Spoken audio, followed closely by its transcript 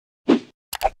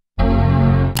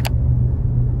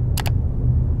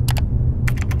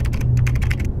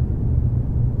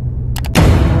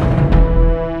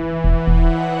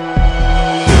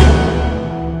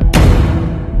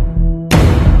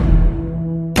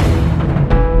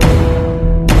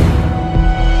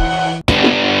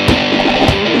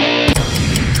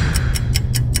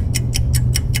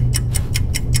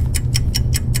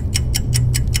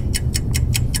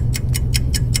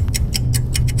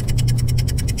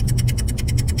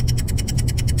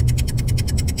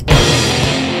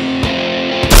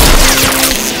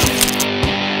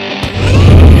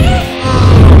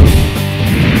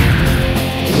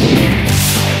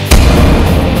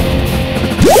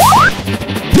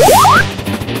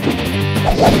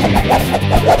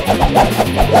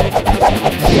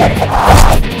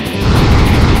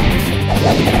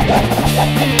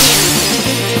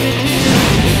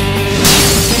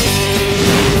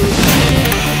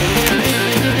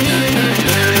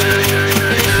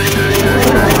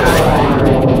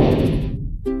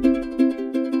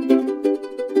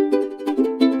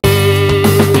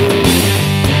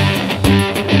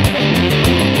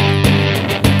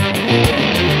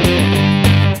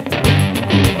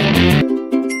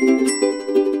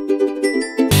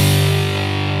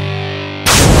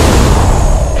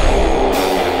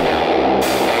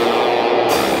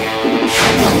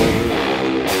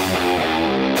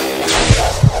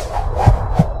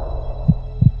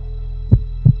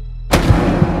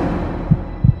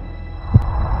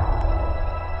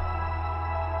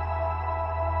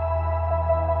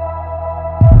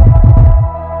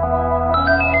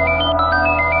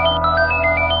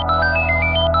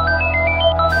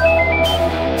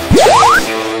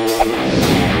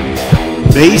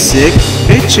Basic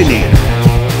Pitchinator.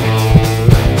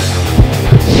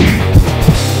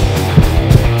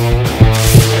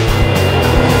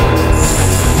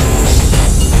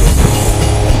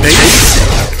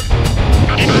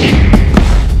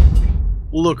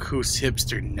 Look who's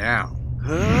hipster now.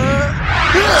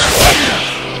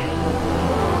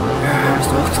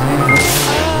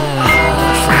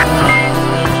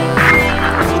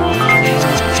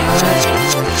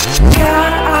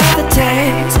 God of the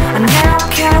days, I now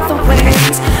count the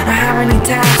ways. How many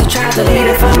times I tried to lead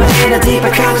it from my inner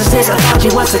deeper consciousness. I thought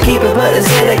you was to keep it, but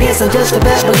instead I guess I'm just a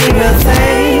bad believer of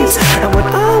things. I would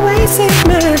always say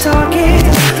man talking,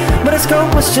 but the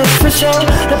scope was just for show.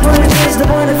 The point is the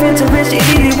point of intuition.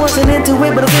 He wasn't into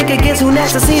it, but I think it gets who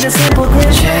next to see the simple grin.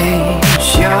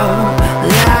 Change your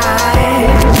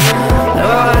life.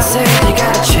 Oh, I said you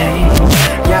gotta change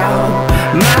your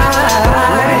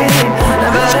mind.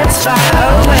 But it's far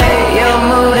away. Your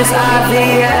mood is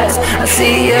obvious. I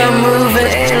see you moving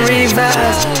in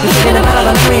reverse. You're thinking about all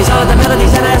the memories, all the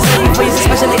melodies that I sing for you,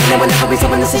 especially whenever we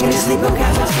someone to sing in your sleep.